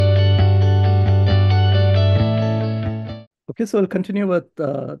Okay, so we'll continue with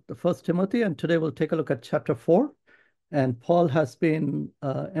the First Timothy, and today we'll take a look at chapter 4. And Paul has been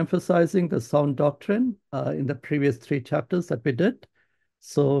emphasizing the sound doctrine in the previous 3 chapters that we did.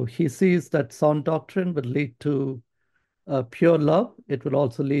 So he sees that sound doctrine will lead to pure love. It will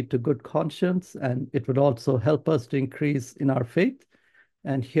also lead to good conscience, and it would also help us to increase in our faith.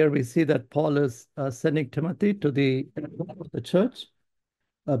 And here we see that Paul is sending Timothy to the church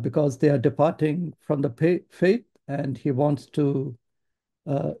because they are departing from the faith, and he wants to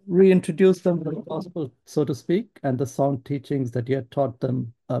reintroduce them to the gospel, so to speak, and the sound teachings that he had taught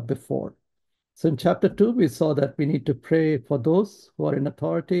them before. So in chapter 2, we saw that we need to pray for those who are in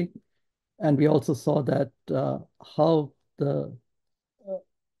authority, and we also saw that how the uh,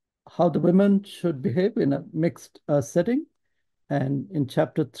 how the women should behave in a mixed setting. And in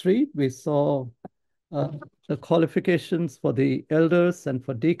chapter 3, we saw uh, the qualifications for the elders and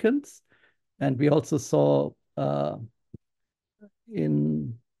for deacons, and we also saw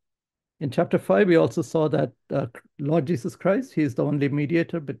in In chapter 5, we also saw that Lord Jesus Christ, he is the only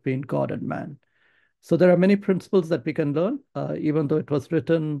mediator between God and man. So there are many principles that we can learn, even though it was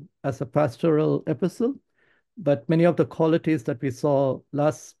written as a pastoral epistle. But many of the qualities that we saw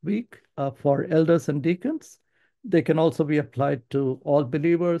last week for elders and deacons, they can also be applied to all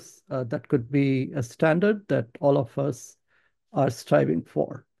believers. That could be a standard that all of us are striving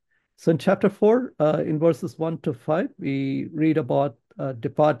for. So in chapter 4, in verses 1 to 5, we read about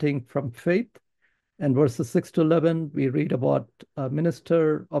departing from faith. And verses 6 to 11, we read about a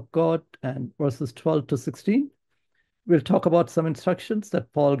minister of God. And verses 12 to 16, we'll talk about some instructions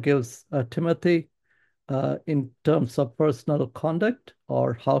that Paul gives Timothy in terms of personal conduct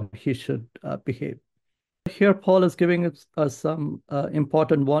or how he should behave. Here, Paul is giving us some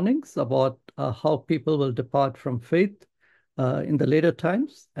important warnings about how people will depart from faith in the later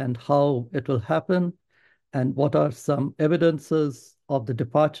times and how it will happen, and what are some evidences of the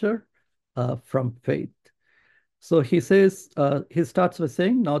departure from faith. So he says, he starts by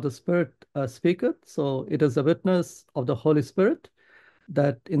saying, now the Spirit speaketh. So it is a witness of the Holy Spirit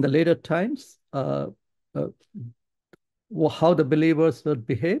that in the later times, uh, how the believers will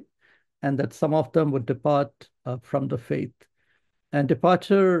behave, and that some of them would depart from the faith. And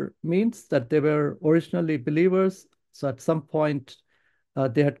departure means that they were originally believers. So at some point,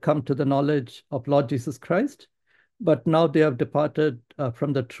 they had come to the knowledge of Lord Jesus Christ, but now they have departed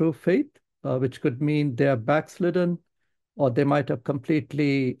from the true faith, which could mean they are backslidden, or they might have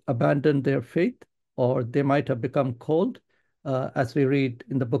completely abandoned their faith, or they might have become cold, as we read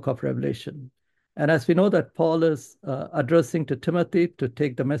in the book of Revelation. And as we know that Paul is addressing to Timothy to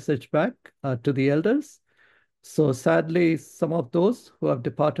take the message back to the elders. So sadly, some of those who have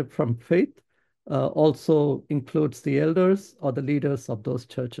departed from faith also includes the elders or the leaders of those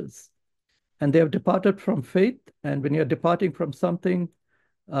churches. And they have departed from faith. And when you're departing from something,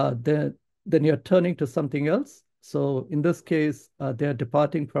 then you're turning to something else. So in this case, they are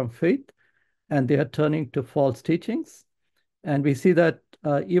departing from faith and they are turning to false teachings. And we see that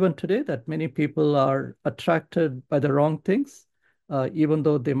even today, that many people are attracted by the wrong things, even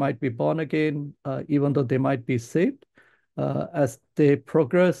though they might be born again, even though they might be saved. As they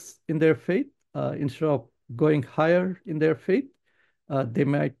progress in their faith, instead of going higher in their faith, they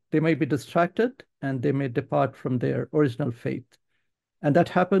may be distracted and they may depart from their original faith. And that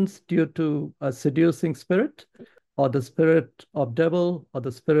happens due to a seducing spirit, or the spirit of devil, or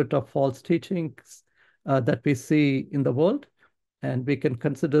the spirit of false teachings that we see in the world. And we can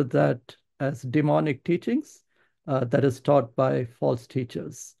consider that as demonic teachings that is taught by false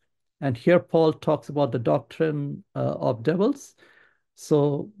teachers. And here Paul talks about the doctrine of devils.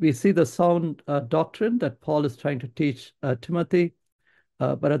 So we see the sound doctrine that Paul is trying to teach Timothy,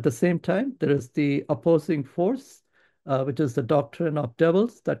 but at the same time, there is the opposing force, which is the doctrine of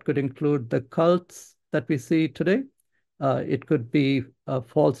devils. That could include the cults that we see today. It could be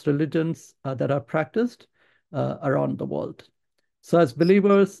false religions that are practiced around the world. So as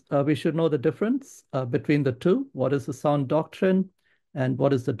believers, we should know the difference between the two. What is the sound doctrine and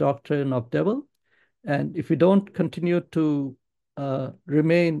what is the doctrine of devil? And if we don't continue to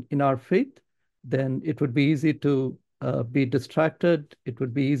remain in our faith, then it would be easy to be distracted. It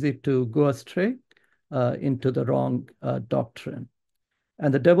would be easy to go astray into the wrong doctrine.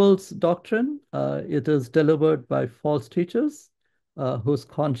 And the devil's doctrine, it is delivered by false teachers whose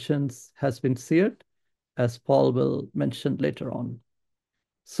conscience has been seared, as Paul will mention later on.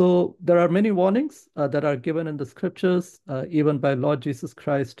 So there are many warnings that are given in the scriptures, even by Lord Jesus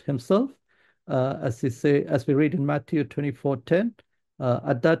Christ himself, as we read in Matthew 24:10.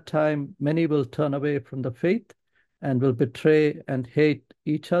 At that time, many will turn away from the faith and will betray and hate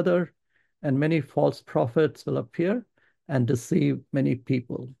each other, and many false prophets will appear and deceive many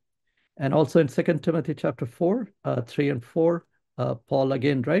people. And also in 2 Timothy chapter 4, 3 and 4, Paul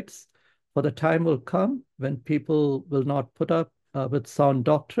again writes, "For the time will come when people will not put up with sound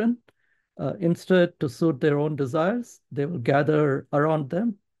doctrine. Instead, to suit their own desires, they will gather around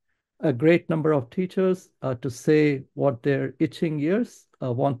them a great number of teachers to say what their itching ears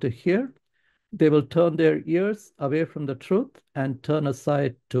want to hear. They will turn their ears away from the truth and turn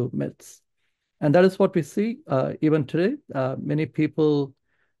aside to myths." And that is what we see even today. Many people,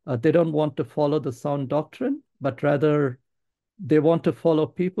 they don't want to follow the sound doctrine, but rather they want to follow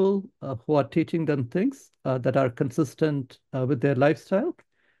people who are teaching them things that are consistent with their lifestyle,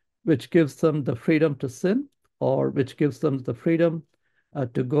 which gives them the freedom to sin, or which gives them the freedom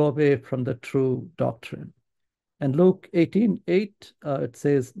to go away from the true doctrine. And Luke 18:8, it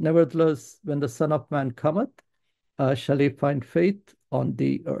says, "Nevertheless, when the Son of Man cometh, shall he find faith on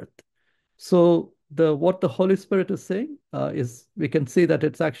the earth?" So what the Holy Spirit is saying is we can see that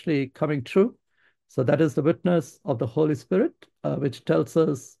it's actually coming true. So that is the witness of the Holy Spirit, which tells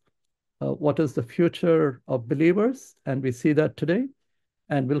us what is the future of believers. And we see that today.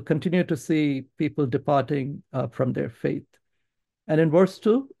 And we'll continue to see people departing from their faith. And in verse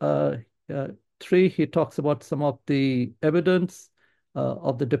 2, 3, he talks about some of the evidence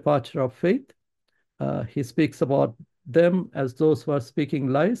of the departure of faith. He speaks about them as those who are speaking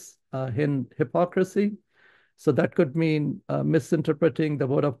lies in hypocrisy. So that could mean misinterpreting the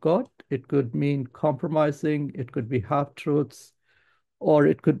word of God. It could mean compromising. It could be half-truths, or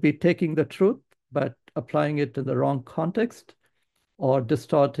it could be taking the truth, but applying it in the wrong context, or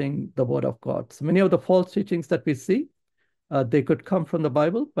distorting the word of God. So many of the false teachings that we see, they could come from the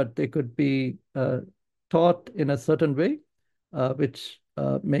Bible, but they could be taught in a certain way, which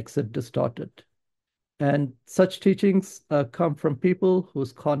makes it distorted. And such teachings come from people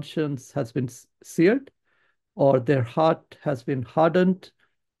whose conscience has been seared, or their heart has been hardened,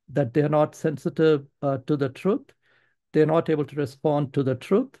 that they're not sensitive to the truth. They're not able to respond to the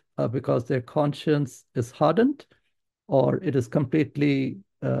truth because their conscience is hardened, or it is completely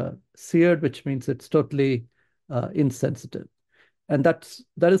seared, which means it's totally insensitive. And that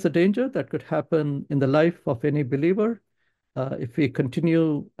is a danger that could happen in the life of any believer if we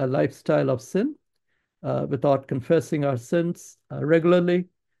continue a lifestyle of sin without confessing our sins regularly.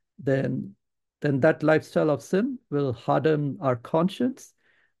 Then that lifestyle of sin will harden our conscience.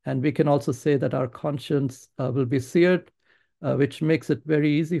 And we can also say that our conscience will be seared, which makes it very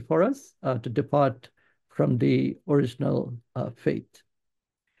easy for us to depart from the original faith.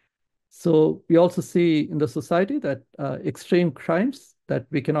 So we also see in the society that extreme crimes that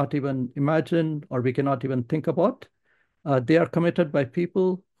we cannot even imagine or we cannot even think about, they are committed by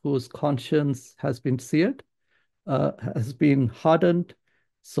people whose conscience has been seared, has been hardened,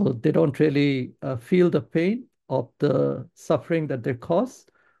 so they don't really feel the pain of the suffering that they cause,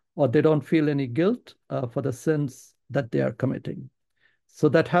 or they don't feel any guilt for the sins that they are committing. So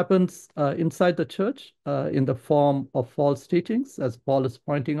that happens inside the church in the form of false teachings, as Paul is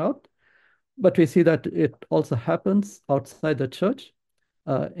pointing out. But we see that it also happens outside the church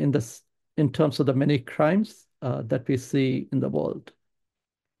in terms of the many crimes that we see in the world.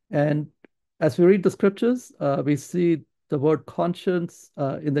 And as we read the scriptures, we see the word conscience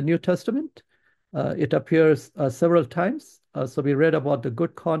in the New Testament. It appears several times. So we read about the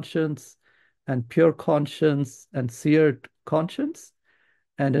good conscience and pure conscience and seared conscience.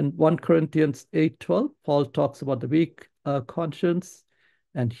 And in 1 Corinthians 8:12, Paul talks about the weak conscience,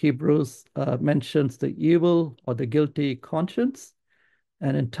 and Hebrews mentions the evil or the guilty conscience.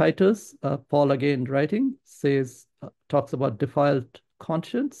 And in Titus, Paul again writing talks about defiled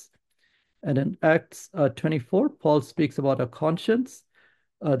conscience. And in Acts 24, Paul speaks about a conscience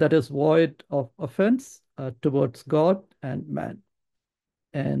that is void of offense towards God and man.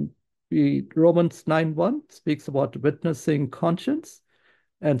 And Romans 9:1 speaks about witnessing conscience.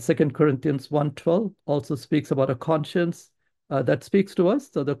 And 2 Corinthians 1:12 also speaks about a conscience that speaks to us.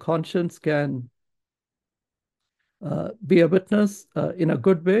 So the conscience can be a witness in a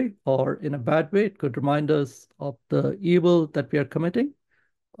good way or in a bad way. It could remind us of the evil that we are committing,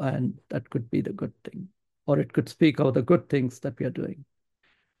 and that could be the good thing. Or it could speak of the good things that we are doing.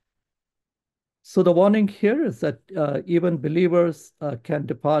 So the warning here is that even believers can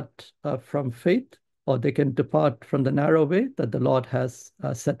depart from faith, or they can depart from the narrow way that the Lord has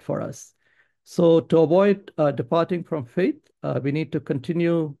set for us. So to avoid departing from faith, we need to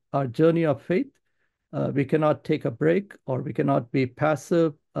continue our journey of faith. We cannot take a break, or we cannot be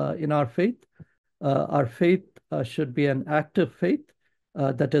passive in our faith. Our faith should be an active faith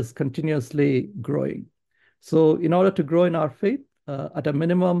that is continuously growing. So in order to grow in our faith, at a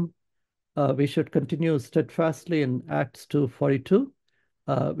minimum, We should continue steadfastly in Acts 2:42,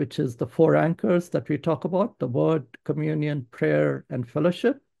 which is the four anchors that we talk about: the word, communion, prayer, and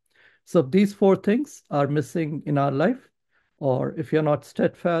fellowship. So if these four things are missing in our life, or if you're not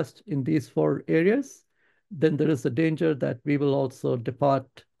steadfast in these four areas, then there is a danger that we will also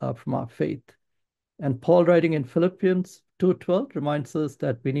depart from our faith. And Paul, writing in Philippians 2:12, reminds us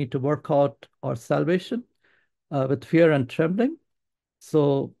that we need to work out our salvation with fear and trembling.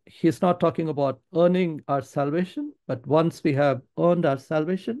 So he's not talking about earning our salvation, but once we have earned our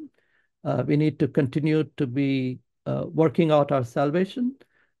salvation, we need to continue to be working out our salvation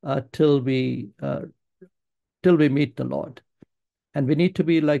till we meet the Lord. And we need to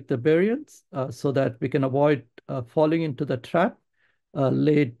be like the Bereans so that we can avoid falling into the trap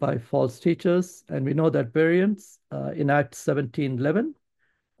laid by false teachers. And we know that Bereans in Acts 17:11,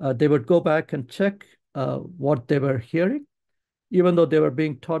 they would go back and check what they were hearing, even though they were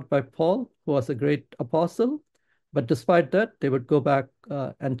being taught by Paul, who was a great apostle. But despite that, they would go back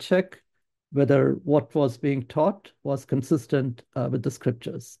and check whether what was being taught was consistent with the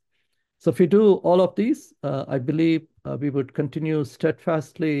scriptures. So if we do all of these, I believe we would continue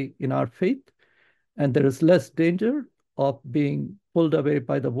steadfastly in our faith, and there is less danger of being pulled away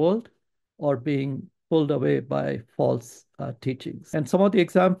by the world or being pulled away by false teachings. And some of the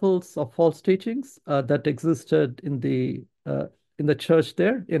examples of false teachings that existed in the church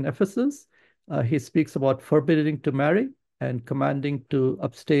there in Ephesus, he speaks about forbidding to marry and commanding to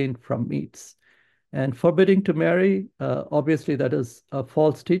abstain from meats. And forbidding to marry, obviously, that is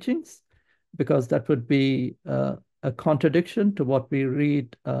false teachings, because that would be a contradiction to what we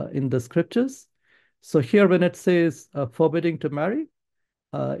read in the scriptures. So here, when it says forbidding to marry,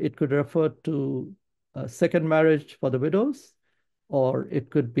 it could refer to second marriage for the widows, or it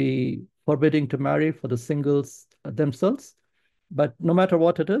could be forbidding to marry for the singles themselves. But no matter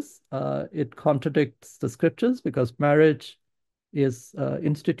what it is, it contradicts the scriptures, because marriage is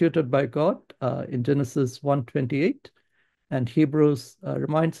instituted by God in Genesis 1:28, and Hebrews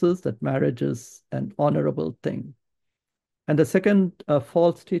reminds us that marriage is an honorable thing. And the second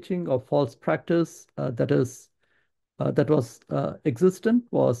false teaching or false practice that was existent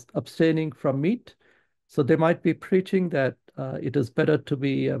was abstaining from meat. So they might be preaching that it is better to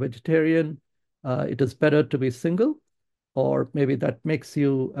be a vegetarian, it is better to be single, or maybe that makes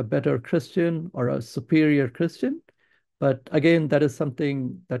you a better Christian or a superior Christian. But again, that is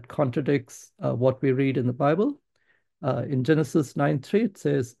something that contradicts what we read in the Bible. In Genesis 9:3, it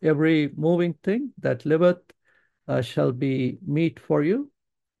says, "Every moving thing that liveth shall be meat for you,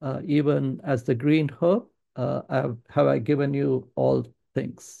 even as the green herb have I given you all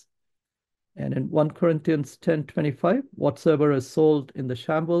things." And in 1 Corinthians 10:25, "Whatsoever is sold in the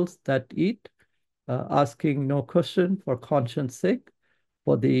shambles that eat, asking no question for conscience sake,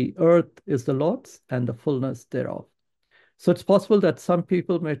 for the earth is the Lord's and the fullness thereof." So it's possible that some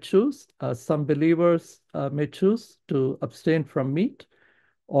people may choose, some believers may choose to abstain from meat,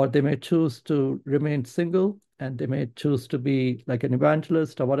 or they may choose to remain single, and they may choose to be like an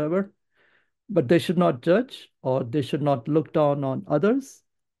evangelist or whatever. But they should not judge, or they should not look down on others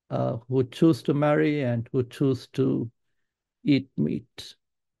who choose to marry and who choose to eat meat.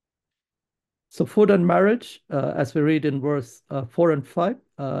 So food and marriage, as we read in verse 4 and 5,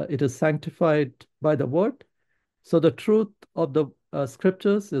 it is sanctified by the word. So the truth of the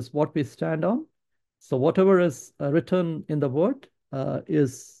scriptures is what we stand on. So whatever is written in the word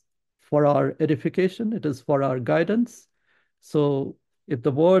is for our edification. It is for our guidance. So if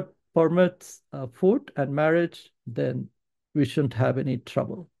the word permits food and marriage, then we shouldn't have any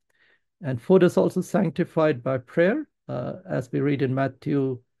trouble. And food is also sanctified by prayer, as we read in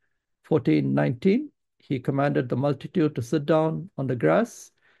Matthew 14:19. He commanded the multitude to sit down on the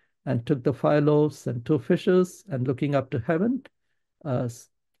grass, and took the 5 loaves and 2 fishes, and looking up to heaven, uh,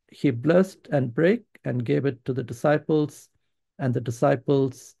 he blessed and brake and gave it to the disciples, and the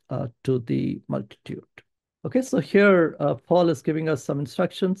disciples to the multitude. Okay, so here Paul is giving us some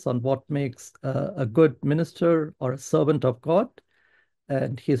instructions on what makes a good minister or a servant of God.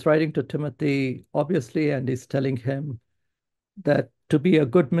 And he's writing to Timothy, obviously, and he's telling him that to be a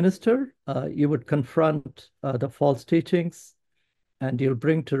good minister, you would confront the false teachings, and you'll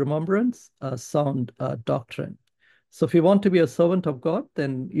bring to remembrance sound doctrine. So if you want to be a servant of God,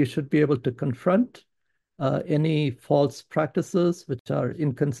 then you should be able to confront any false practices which are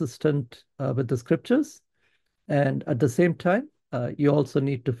inconsistent with the scriptures. And at the same time, you also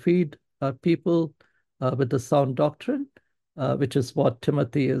need to feed people with the sound doctrine, which is what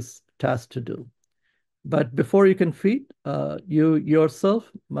Timothy is tasked to do. But before you can feed, you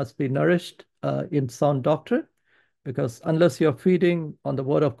yourself must be nourished in sound doctrine, because unless you're feeding on the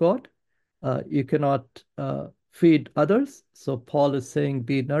word of God, You cannot feed others. So Paul is saying,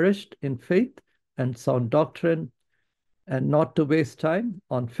 be nourished in faith and sound doctrine, and not to waste time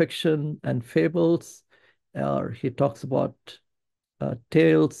on fiction and fables. Or he talks about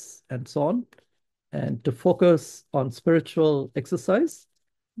tales and so on, and to focus on spiritual exercise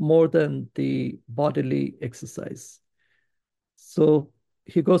more than the bodily exercise. So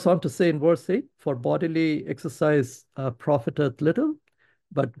he goes on to say in verse 8, for bodily exercise profiteth little,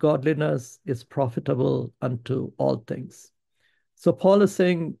 but godliness is profitable unto all things. So Paul is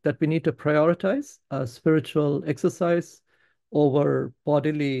saying that we need to prioritize spiritual exercise over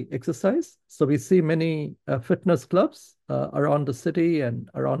bodily exercise. So we see many fitness clubs around the city and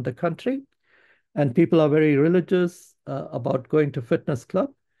around the country, and people are very religious about going to fitness club.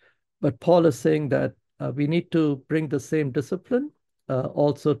 But Paul is saying that we need to bring the same discipline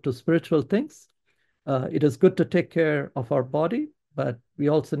also to spiritual things. It is good to take care of our body, but we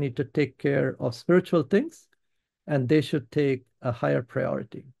also need to take care of spiritual things, and they should take a higher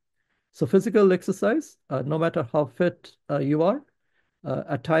priority. So physical exercise, no matter how fit you are,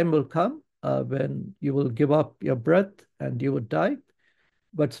 a time will come when you will give up your breath and you would die.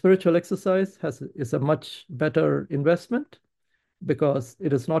 But spiritual exercise is a much better investment because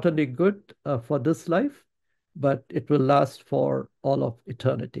it is not only good for this life, but it will last for all of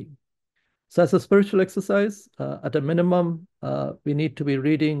eternity. So, as a spiritual exercise, at a minimum, we need to be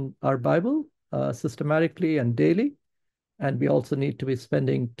reading our Bible systematically and daily. And we also need to be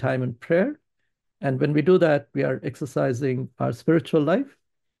spending time in prayer. And when we do that, we are exercising our spiritual life,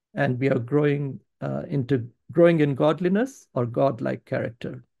 and we are growing in godliness or godlike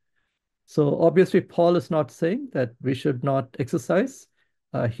character. So obviously, Paul is not saying that we should not exercise.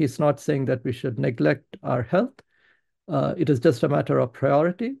 He's not saying that we should neglect our health. It is just a matter of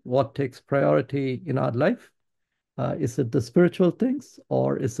priority. What takes priority in our life? Is it the spiritual things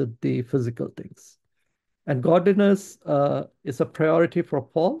or is it the physical things? And godliness is a priority for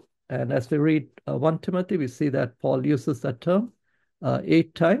Paul. And as we read 1 Timothy, we see that Paul uses that term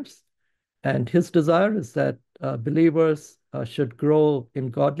 8 times. And his desire is that believers should grow in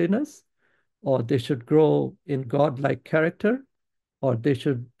godliness, or they should grow in godlike character, or they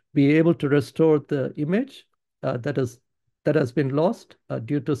should be able to restore the image that has been lost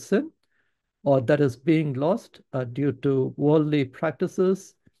due to sin, or that is being lost due to worldly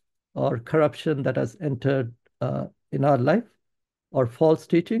practices or corruption that has entered in our life, or false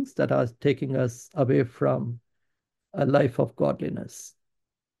teachings that are taking us away from a life of godliness.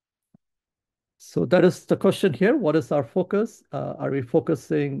 So that is the question here. What is our focus? Are we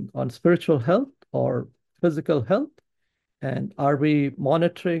focusing on spiritual health or physical health? And are we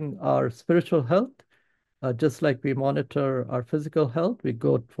monitoring our spiritual health just like we monitor our physical health? We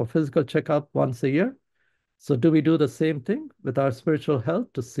go for physical checkup once a year. So do we do the same thing with our spiritual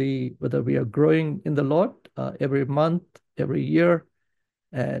health to see whether we are growing in the Lord every month, every year,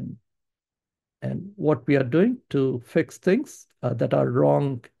 and what we are doing to fix things that are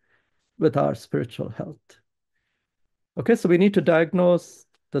wrong with our spiritual health? Okay, so we need to diagnose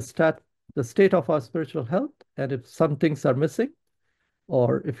the state of our spiritual health, and if some things are missing,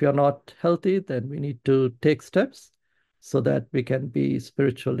 or if you're not healthy, then we need to take steps so that we can be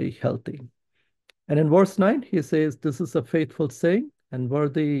spiritually healthy. And in verse 9, he says, this is a faithful saying and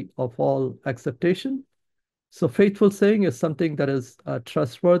worthy of all acceptation. So faithful saying is something that is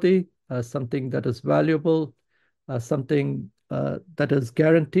trustworthy, something that is valuable, something that is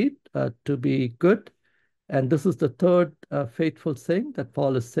guaranteed to be good. And this is the third faithful saying that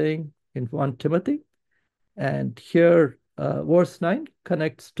Paul is saying in 1 Timothy. And here, verse 9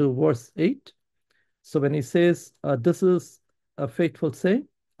 connects to verse 8. So when he says, this is a faithful saying,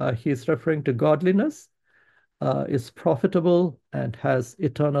 he's referring to godliness, is profitable and has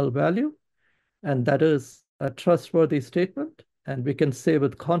eternal value. And that is a trustworthy statement. And we can say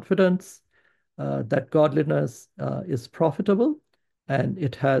with confidence that godliness is profitable and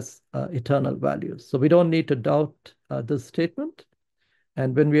it has eternal value. So we don't need to doubt this statement.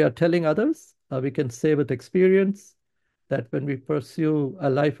 And when we are telling others, we can say with experience that when we pursue a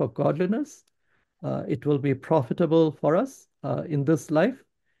life of godliness, it will be profitable for us in this life,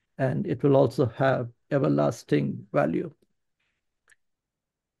 and it will also have everlasting value.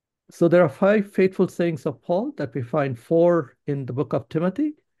 So there are 5 faithful sayings of Paul that we find 4 in the book of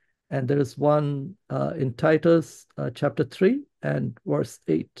Timothy, and there is one in Titus chapter 3 and verse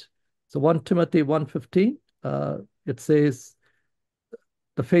 8. So 1 Timothy 1:15, it says,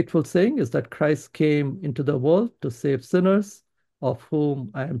 the faithful saying is that Christ came into the world to save sinners, of whom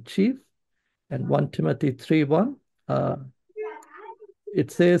I am chief. And 1 Timothy 3:1,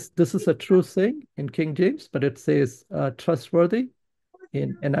 it says, this is a true saying in King James, but it says trustworthy.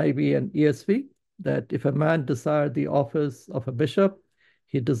 in NIV and ESV, that if a man desire the office of a bishop,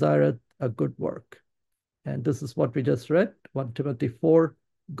 he desireth a good work. And this is what we just read, 1 Timothy 4,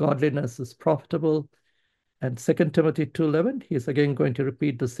 godliness is profitable. And 2 Timothy 2:11, he's again going to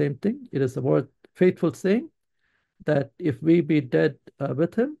repeat the same thing. It is a word faithful saying that if we be dead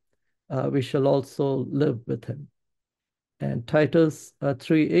with him, we shall also live with him. And Titus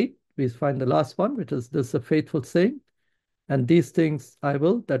 3:8, we find the last one, which is this a faithful saying. And these things I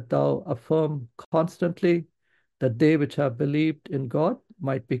will, that thou affirm constantly, that they which have believed in God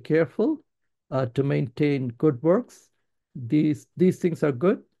might be careful to maintain good works. These things are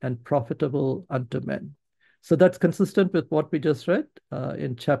good and profitable unto men. So that's consistent with what we just read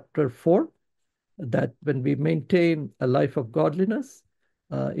in chapter 4, that when we maintain a life of godliness,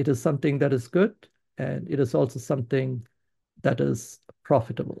 it is something that is good, and it is also something that is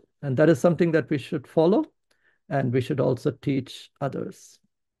profitable. And that is something that we should follow, and we should also teach others.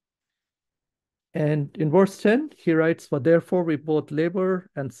 And in verse 10, he writes, for therefore we both labor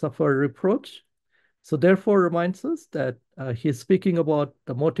and suffer reproach. So therefore reminds us that he's speaking about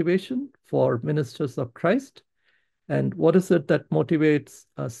the motivation for ministers of Christ. And what is it that motivates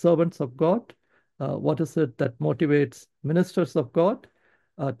servants of God? What is it that motivates ministers of God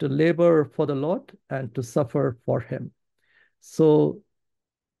to labor for the Lord and to suffer for him? So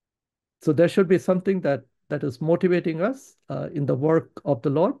there should be something that is motivating us in the work of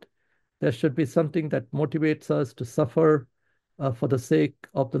the Lord. There should be something that motivates us to suffer for the sake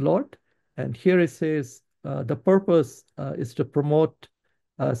of the Lord. And here it says the purpose is to promote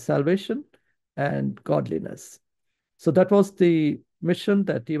salvation and godliness. So that was the mission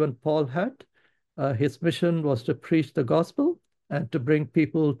that even Paul had. His mission was to preach the gospel and to bring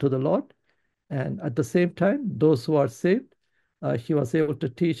people to the Lord. And at the same time, those who are saved, he was able to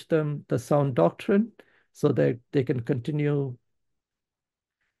teach them the sound doctrine so that they can continue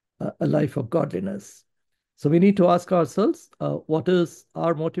a life of godliness. So we need to ask ourselves, what is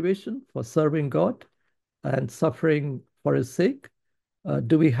our motivation for serving God and suffering for his sake?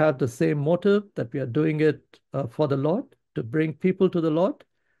 Do we have the same motive that we are doing it for the Lord, to bring people to the Lord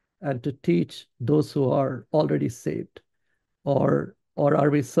and to teach those who are already saved? Or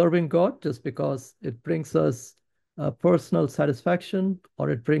are we serving God just because it brings us personal satisfaction or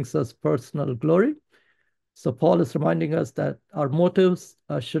it brings us personal glory? So Paul is reminding us that our motives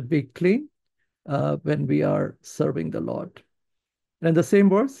should be clean when we are serving the Lord. And in the same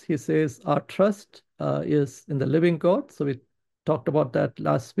verse, he says, our trust is in the living God. So we talked about that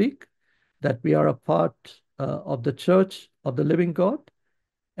last week, that we are a part of the church of the living God.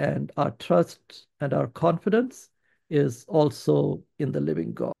 And our trust and our confidence is also in the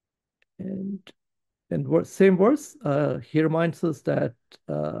living God. And in same verse, he reminds us that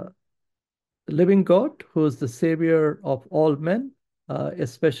the living God, who is the Savior of all men,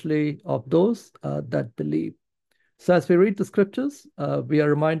 especially of those that believe. So as we read the scriptures, we are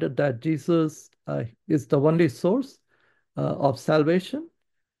reminded that Jesus is the only source of salvation,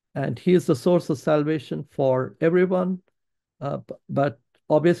 and he is the source of salvation for everyone, but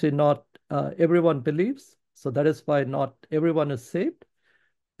obviously not everyone believes. So that is why not everyone is saved,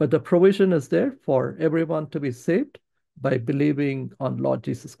 but the provision is there for everyone to be saved by believing on Lord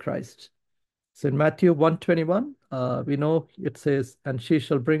Jesus Christ. So in Matthew 1:21, we know it says, and she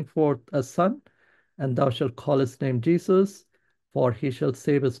shall bring forth a son, and thou shalt call his name Jesus, for he shall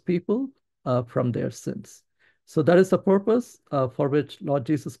save his people from their sins. So that is the purpose for which Lord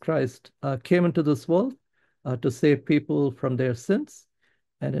Jesus Christ came into this world, to save people from their sins.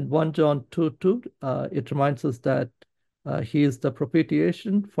 And in 1 John 2:2, it reminds us that he is the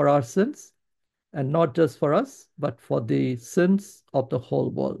propitiation for our sins, and not just for us, but for the sins of the whole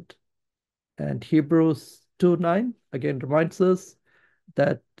world. And Hebrews 2:9 again reminds us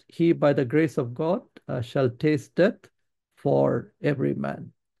that he, by the grace of God, shall taste death for every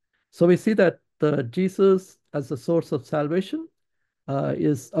man. So we see that Jesus, as the source of salvation,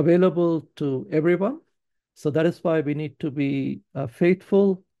 is available to everyone. So that is why we need to be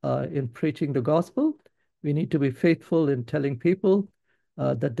faithful in preaching the gospel. We need to be faithful in telling people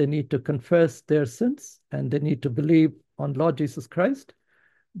that they need to confess their sins and they need to believe on Lord Jesus Christ,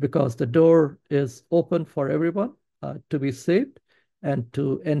 because the door is open for everyone to be saved and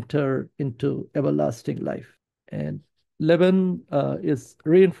to enter into everlasting life. And 11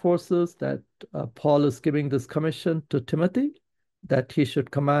 reinforces that Paul is giving this commission to Timothy, that he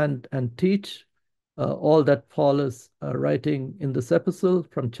should command and teach all that Paul is writing in this epistle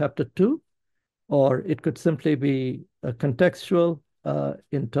from chapter 2, or it could simply be contextual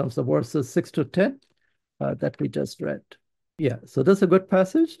in terms of verses 6 to 10 that we just read. Yeah, so that's a good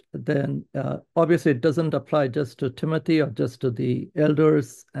passage. Then obviously it doesn't apply just to Timothy or just to the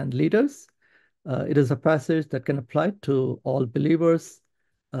elders and leaders. It is a passage that can apply to all believers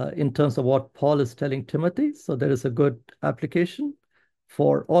in terms of what Paul is telling Timothy. So there is a good application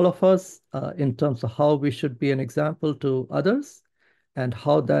for all of us in terms of how we should be an example to others and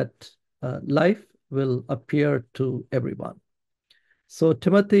how that life will appear to everyone. So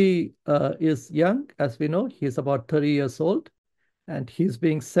Timothy is young, as we know. He's about 30 years old, and he's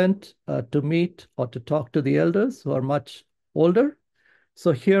being sent to meet or to talk to the elders who are much older.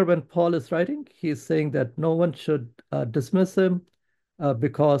 So here, when Paul is writing, he's saying that no one should dismiss him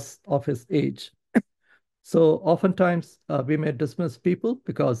because of his age. So oftentimes we may dismiss people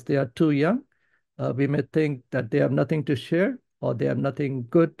because they are too young. We may think that they have nothing to share or they have nothing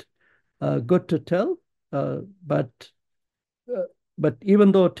good to tell. Uh, but uh, but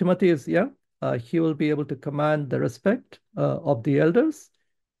even though Timothy is young, he will be able to command the respect of the elders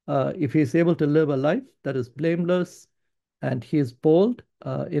if he's able to live a life that is blameless and he is bold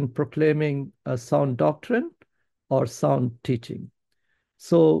in proclaiming a sound doctrine or sound teaching.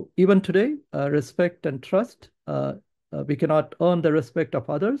 So even today, respect and trust, we cannot earn the respect of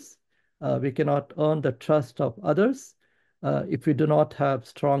others. We cannot earn the trust of others if we do not have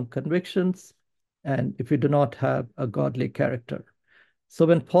strong convictions and if we do not have a godly character. So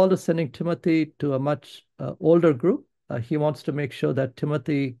when Paul is sending Timothy to a much older group, he wants to make sure that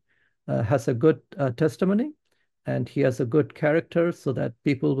Timothy has a good testimony and he has a good character so that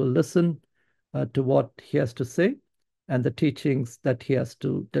people will listen to what he has to say and the teachings that he has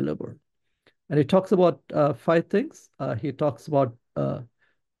to deliver. And he talks about five things. He talks about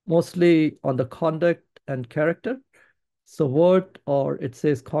mostly on the conduct and character. So, word, or it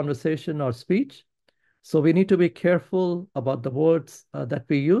says conversation or speech. So we need to be careful about the words that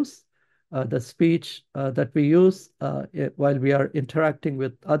we use, the speech that we use while we are interacting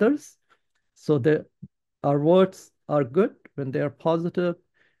with others. So our words are good when they are positive,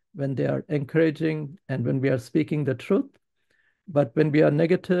 when they are encouraging, and when we are speaking the truth. But when we are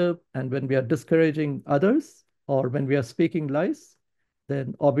negative and when we are discouraging others, or when we are speaking lies,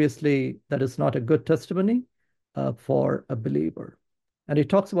 then obviously that is not a good testimony for a believer. And he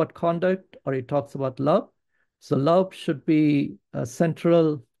talks about conduct or he talks about love. So love should be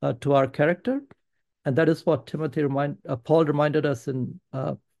central to our character. And that is what Paul reminded us in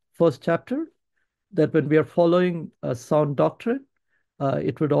first chapter, that when we are following a sound doctrine,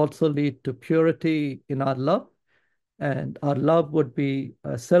 it would also lead to purity in our love, and our love would be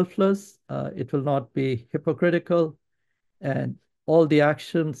selfless. It will not be hypocritical, and all the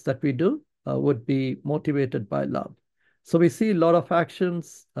actions that we do would be motivated by love. So we see a lot of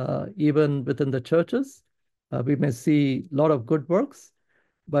actions even within the churches. We may see a lot of good works,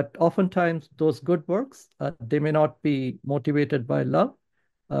 but oftentimes those good works they may not be motivated by love.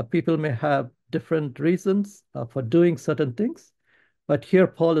 People may have different reasons for doing certain things, but here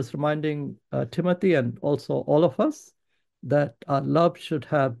Paul is reminding Timothy and also all of us that our love should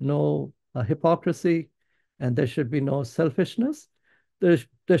have no hypocrisy and there should be no selfishness.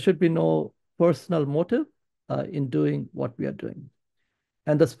 There should be no personal motive in doing what we are doing.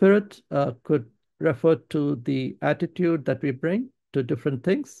 And the Spirit could refer to the attitude that we bring to different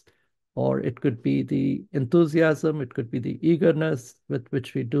things, or it could be the enthusiasm, it could be the eagerness with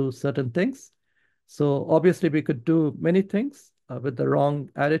which we do certain things. So obviously, we could do many things with the wrong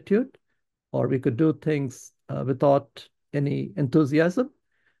attitude, or we could do things without any enthusiasm.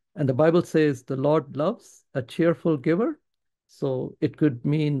 And the Bible says the Lord loves a cheerful giver. So it could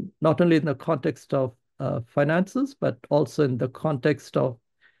mean not only in the context of finances, but also in the context of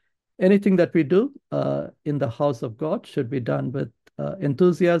anything that we do in the house of God should be done with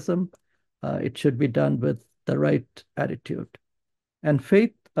enthusiasm. It should be done with the right attitude. And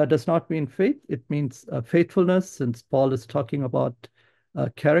faith does not mean faith, it means faithfulness, since Paul is talking about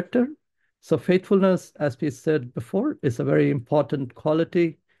character. So, faithfulness, as we said before, is a very important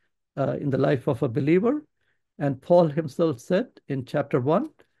quality in the life of a believer. And Paul himself said in chapter 1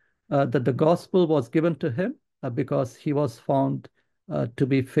 that the gospel was given to him because he was found to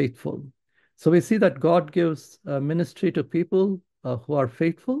be faithful. So we see that God gives ministry to people who are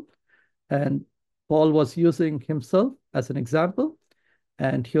faithful. And Paul was using himself as an example.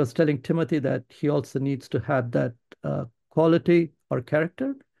 And he was telling Timothy that he also needs to have that quality or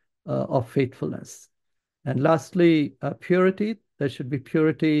character of faithfulness. And lastly, purity. There should be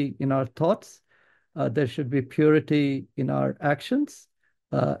purity in our thoughts. There should be purity in our actions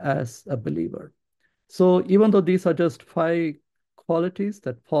as a believer. So even though these are just five qualities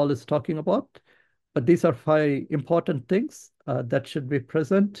that Paul is talking about, but these are five important things that should be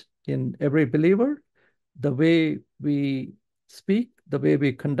present in every believer. The way we speak, the way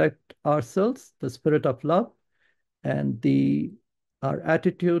we conduct ourselves, the spirit of love, and our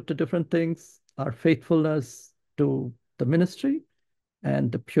attitude to different things, our faithfulness to the ministry,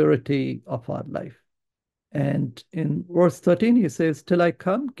 and the purity of our life. And in verse 13, he says, Till I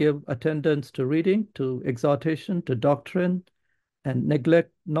come, give attendance to reading, to exhortation, to doctrine, and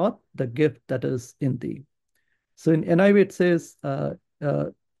neglect not the gift that is in thee. So in NIV, it says, uh,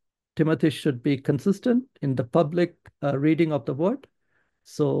 Timothy should be consistent in the public reading of the word.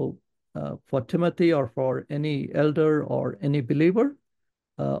 So for Timothy or for any elder or any believer,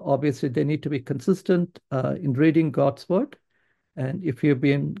 obviously they need to be consistent in reading God's word. And if you've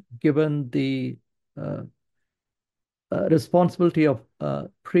been given the uh, responsibility of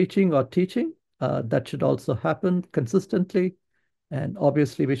preaching or teaching, that should also happen consistently. And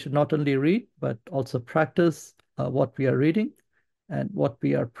obviously, we should not only read, but also practice what we are reading and what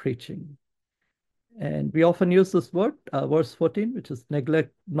we are preaching. And we often use this word, verse 14, which is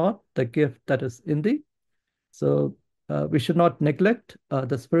neglect not the gift that is in thee. So we should not neglect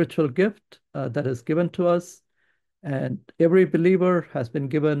the spiritual gift that is given to us. And every believer has been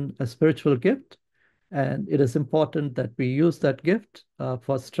given a spiritual gift. And it is important that we use that gift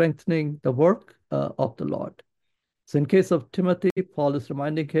for strengthening the work of the Lord. So in case of Timothy, Paul is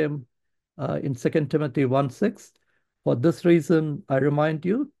reminding him in 2 Timothy 1:6, for this reason, I remind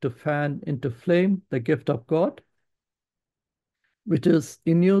you to fan into flame the gift of God, which is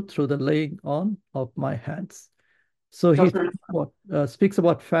in you through the laying on of my hands. So he speaks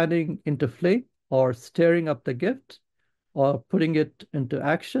about fanning into flame or stirring up the gift or putting it into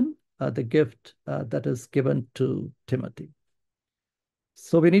action, the gift that is given to Timothy.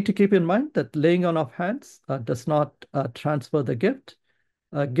 So we need to keep in mind that laying on of hands does not transfer the gift.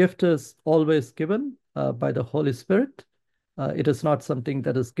 A gift is always given by the Holy Spirit. It is not something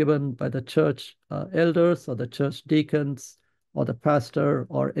that is given by the church elders or the church deacons or the pastor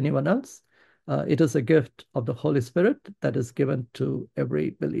or anyone else. It is a gift of the Holy Spirit that is given to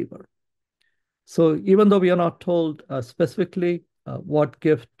every believer. So even though we are not told specifically what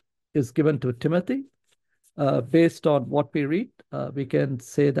gift is given to Timothy, based on what we read, we can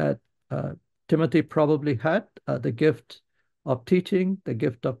say that Timothy probably had the gift of teaching, the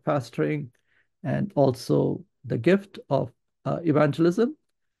gift of pastoring, and also the gift of evangelism,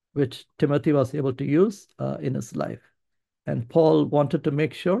 which Timothy was able to use in his life. And Paul wanted to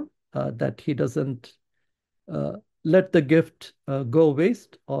make sure that he doesn't let the gift go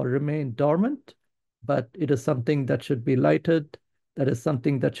waste or remain dormant, but it is something that should be lighted, that is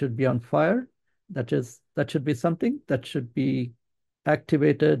something that should be on fire, that should be something that should be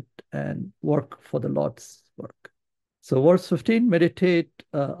activated and work for the Lord's work. So verse 15, meditate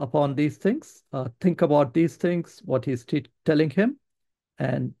upon these things, think about these things, what he's telling him,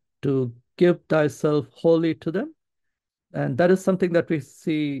 and to give thyself wholly to them. And that is something that we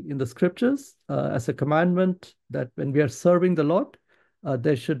see in the scriptures as a commandment that when we are serving the Lord,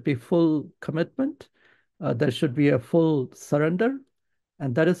 there should be full commitment, there should be a full surrender.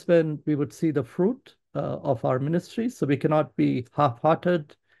 And that is when we would see the fruit of our ministry. So we cannot be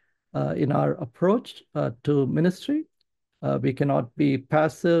half-hearted in our approach to ministry. We cannot be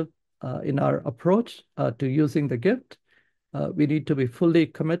passive in our approach to using the gift. We need to be fully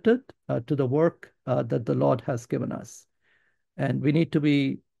committed to the work that the Lord has given us. And we need to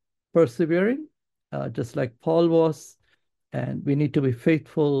be persevering, just like Paul was, and we need to be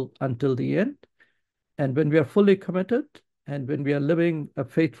faithful until the end. And when we are fully committed and when we are living a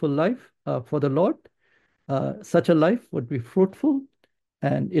faithful life for the Lord, such a life would be fruitful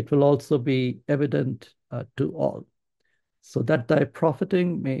and it will also be evident to all, so that thy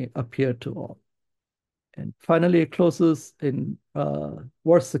profiting may appear to all. And finally, it closes in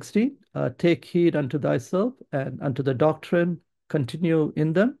verse 16, take heed unto thyself and unto the doctrine, continue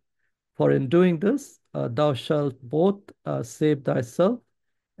in them, for in doing this, thou shalt both save thyself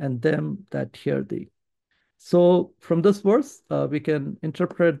and them that hear thee. So from this verse, we can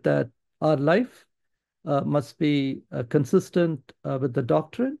interpret that our life must be consistent with the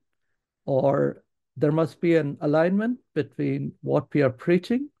doctrine, or there must be an alignment between what we are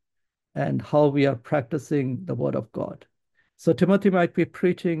preaching and how we are practicing the word of God. So Timothy might be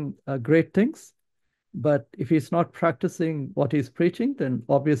preaching great things, but if he's not practicing what he's preaching, then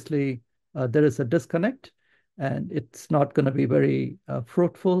obviously there is a disconnect and it's not going to be very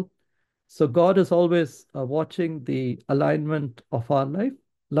fruitful. So God is always watching the alignment of our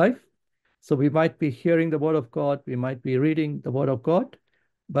life. So we might be hearing the word of God, we might be reading the word of God,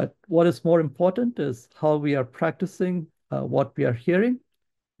 but what is more important is how we are practicing what we are hearing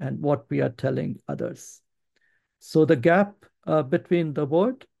and what we are telling others. So the gap between the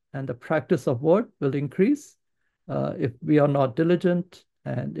word and the practice of word will increase if we are not diligent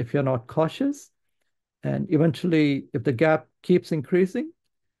and if you're not cautious, and eventually, if the gap keeps increasing,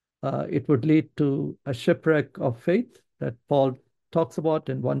 it would lead to a shipwreck of faith that Paul talks about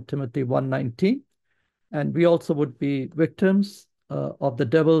in 1 Timothy 1:19. And we also would be victims of the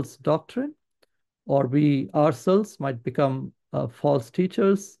devil's doctrine, or we ourselves might become false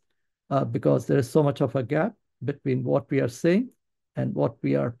teachers because there is so much of a gap between what we are saying and what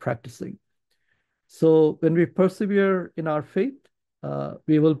we are practicing. So when we persevere in our faith,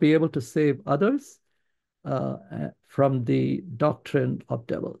 we will be able to save others from the doctrine of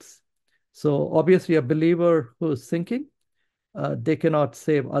devils. So obviously, a believer who is sinking, they cannot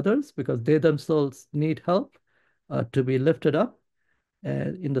save others because they themselves need help to be lifted up.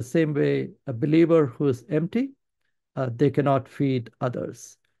 And in the same way, a believer who is empty, they cannot feed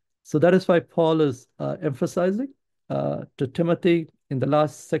others. So that is why Paul is emphasizing to Timothy in the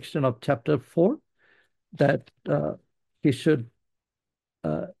last section of chapter 4 that he should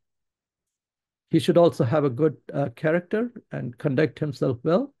uh, he should also have a good character and conduct himself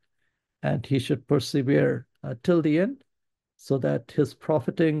well, and he should persevere till the end, so that his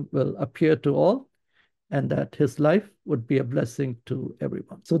profiting will appear to all, and that his life would be a blessing to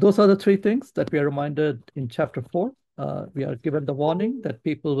everyone. So those are the three things that we are reminded in chapter 4. We are given the warning that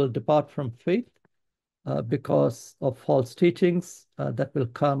people will depart from faith because of false teachings that will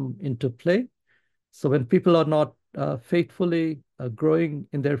come into play. So when people are not faithfully growing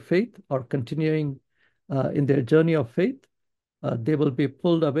in their faith or continuing in their journey of faith, they will be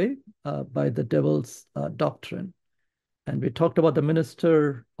pulled away by the devil's doctrine. And we talked about the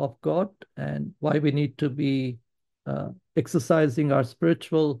minister of God and why we need to be exercising our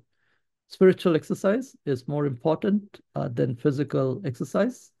spiritual exercise is more important than physical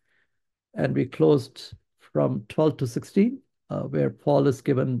exercise. And we closed from 12 to 16, where Paul is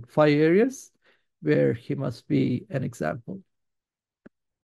given 5 areas where he must be an example.